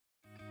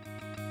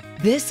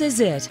This is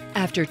it.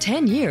 After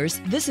 10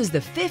 years, this is the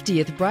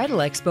 50th Bridal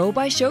Expo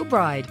by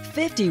Showbride.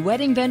 50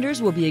 wedding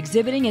vendors will be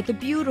exhibiting at the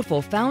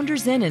beautiful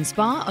Founders Inn and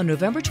Spa on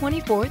November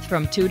 24th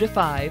from 2 to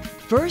 5.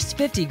 First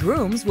 50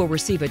 grooms will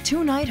receive a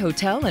 2-night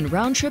hotel and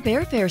round-trip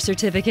airfare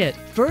certificate.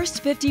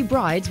 First 50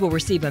 brides will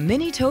receive a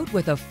mini tote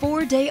with a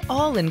 4-day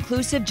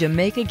all-inclusive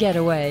Jamaica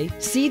getaway.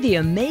 See the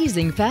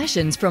amazing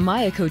fashions from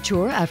Maya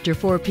Couture after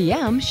 4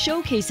 p.m.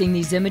 showcasing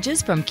these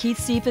images from Keith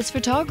Cephas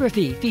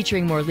Photography,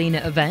 featuring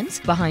Morlina Events,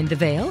 Behind the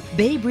Veil,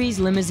 Bay Breeze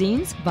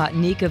Limousines,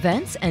 Botanique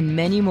Events, and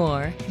many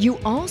more. You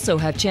also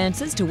have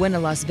chances to win a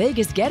Las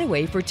Vegas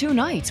getaway for 2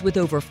 nights with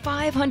over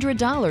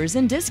 $500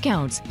 in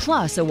discounts,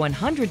 plus a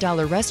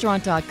 $100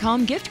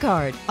 Restaurant.com gift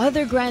card.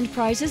 Other grand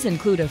prizes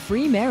include a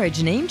free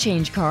marriage name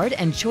change card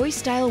and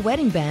choice-style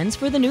wedding bands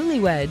for the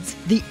newlyweds.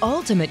 The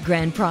ultimate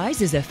grand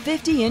prize is a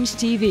 50-inch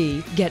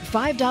TV. Get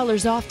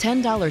 $5 off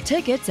 $10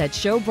 tickets at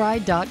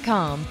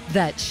showbride.com.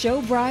 That's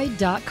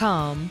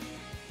showbride.com.